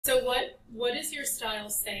So what does your style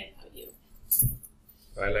say about you?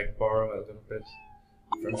 I like borrow a little bit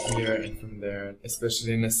from here and from there,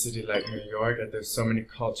 especially in a city like New York, that there's so many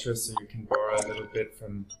cultures, so you can borrow a little bit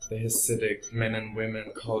from the Hasidic men and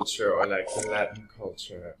women culture or like the Latin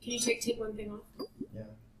culture. Can you take one thing off? Yeah,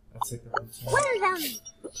 I'll take the whole time.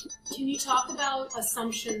 Can you talk about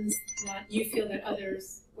assumptions that you feel that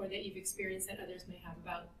others, or that you've experienced that others may have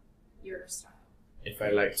about your style? If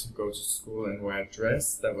I like to go to school and wear a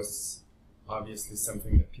dress, that was obviously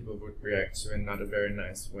something that people would react to in not a very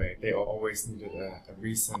nice way. They always needed a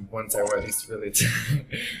reason. Once I wore these really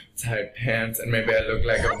tight pants and maybe I looked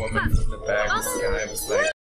like a woman from the back, this guy was like,